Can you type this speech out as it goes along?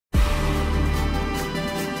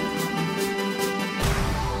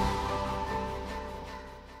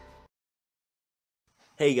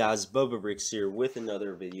Hey guys, Boba Bricks here with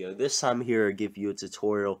another video. This time here to give you a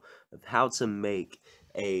tutorial of how to make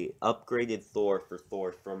a upgraded Thor for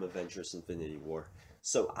Thor from Avengers Infinity War.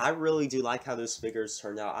 So I really do like how those figures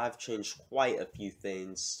turned out. I've changed quite a few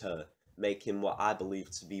things to make him what I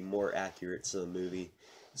believe to be more accurate to the movie.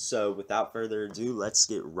 So without further ado, let's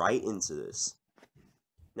get right into this.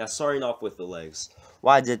 Now, starting off with the legs.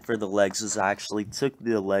 What I did for the legs is I actually took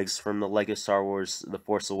the legs from the LEGO Star Wars The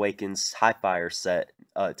Force Awakens TIE Fighter set,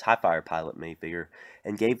 TIE Fighter pilot minifigure,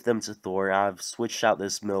 and gave them to Thor. I've switched out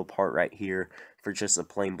this middle part right here for just a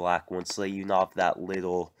plain black one, so that you knock that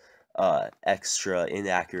little extra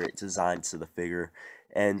inaccurate design to the figure.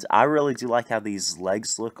 And I really do like how these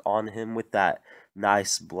legs look on him with that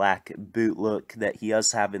nice black boot look that he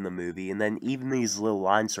does have in the movie. And then even these little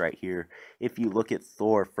lines right here, if you look at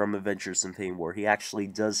Thor from Avengers Infinity War, he actually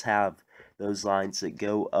does have those lines that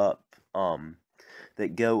go up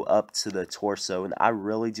to the torso, and I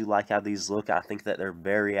really do like how these look. I think that they're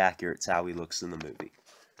very accurate to how he looks in the movie.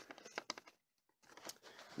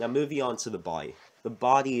 Now moving on to the body. The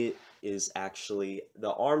body is actually,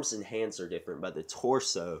 the arms and hands are different, but the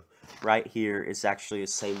torso right here is actually the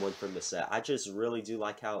same one from the set. I just really do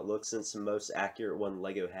like how it looks, and it's the most accurate one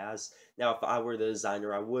LEGO has. Now, if I were the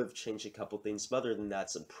designer, I would have changed a couple things, but other than that,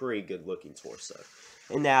 it's a pretty good looking torso.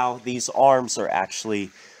 And now, these arms are actually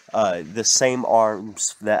the same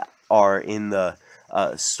arms that are in the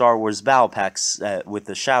Star Wars battle packs with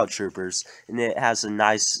the Shadow Troopers, and it has a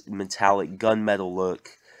nice metallic gunmetal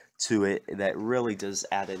look to it that really does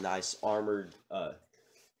add a nice armored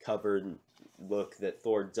covered look that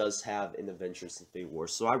Thor does have in Avengers Infinity War.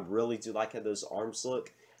 So I really do like how those arms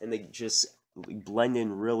look, and they just blend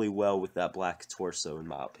in really well with that black torso in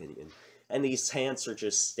my opinion. And these hands are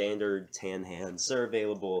just standard tan hands. They're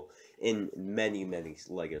available in many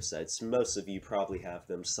LEGO sets. Most of you probably have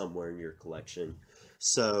them somewhere in your collection.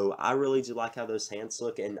 So I really do like how those hands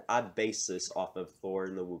look, and I base this off of Thor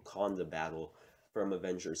in the Wakanda battle from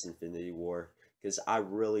Avengers Infinity War, because I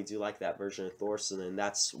really do like that version of Thorson, and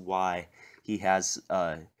that's why he has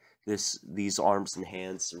these arms and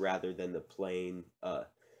hands rather than the plain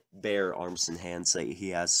bare arms and hands that he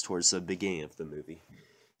has towards the beginning of the movie.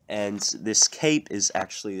 And this cape is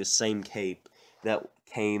actually the same cape that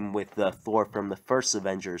came with the Thor from the first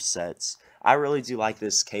Avengers sets. I really do like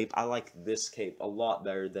this cape. I like this cape a lot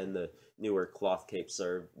better than the newer cloth capes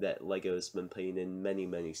that LEGO has been putting in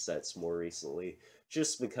many sets more recently,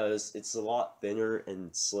 just because it's a lot thinner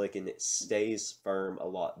and slick, and it stays firm a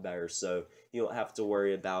lot better, so you don't have to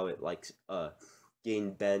worry about it like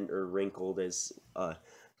getting bent or wrinkled as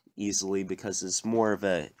easily, because it's more of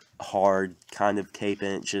a hard kind of cape,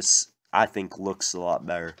 and it just, I think, looks a lot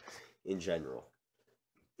better in general.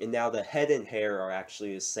 And now the head and hair are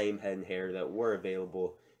actually the same head and hair that are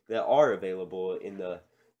available in the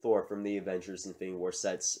Thor from the Avengers Infinity War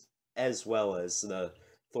sets, as well as the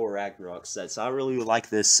Thor Ragnarok sets. I really like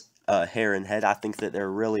this hair and head. I think that they're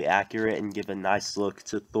really accurate and give a nice look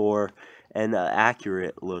to Thor, and an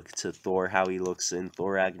accurate look to Thor, how he looks in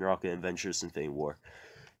Thor Ragnarok and Avengers Infinity War.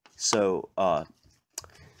 So,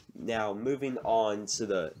 now moving on to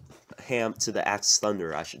the Axe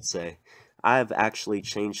Thunder, I should say. I've actually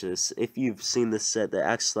changed this. If you've seen this set, the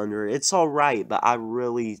Axe Thunder, it's alright, but I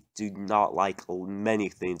really do not like many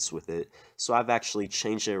things with it. So I've actually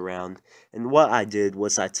changed it around. And what I did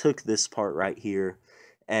was I took this part right here,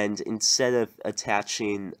 and instead of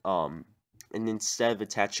attaching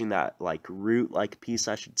that like root like piece,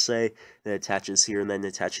 I should say, that attaches here and then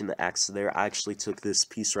attaching the axe there, I actually took this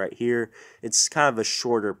piece right here. It's kind of a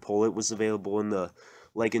shorter pull. It was available in the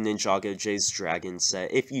LEGO Ninjago Jay's Dragon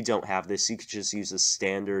set. If you don't have this, you could just use a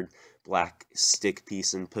standard black stick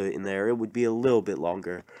piece and put it in there. It would be a little bit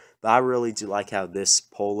longer, but I really do like how this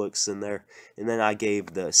pole looks in there. And then I gave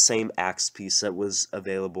the same axe piece that was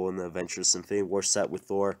available in the Avengers Infinity War set with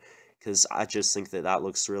Thor, because I just think that that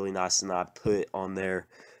looks really nice, and I put it on there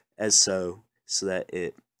as so that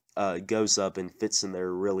it goes up and fits in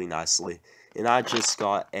there really nicely. And I just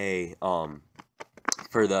got a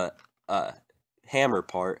for the hammer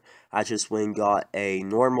part, I just went and got a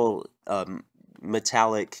normal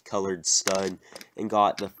metallic colored stud, and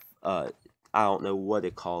got the I don't know what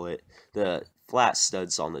to call it, the flat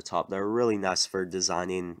studs on the top. They're really nice for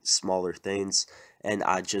designing smaller things, and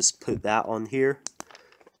I just put that on here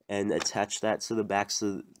and attach that to the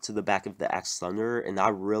back of the Axe Thunder, and I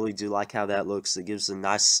really do like how that looks. It gives a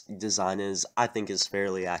nice design, and I think is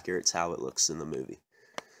fairly accurate to how it looks in the movie.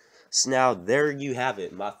 So now there you have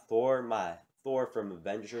it, my Thor from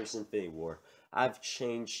Avengers Infinity War. I've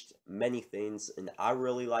changed many things, and I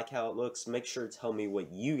really like how it looks. Make sure to tell me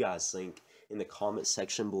what you guys think in the comment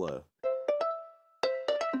section below.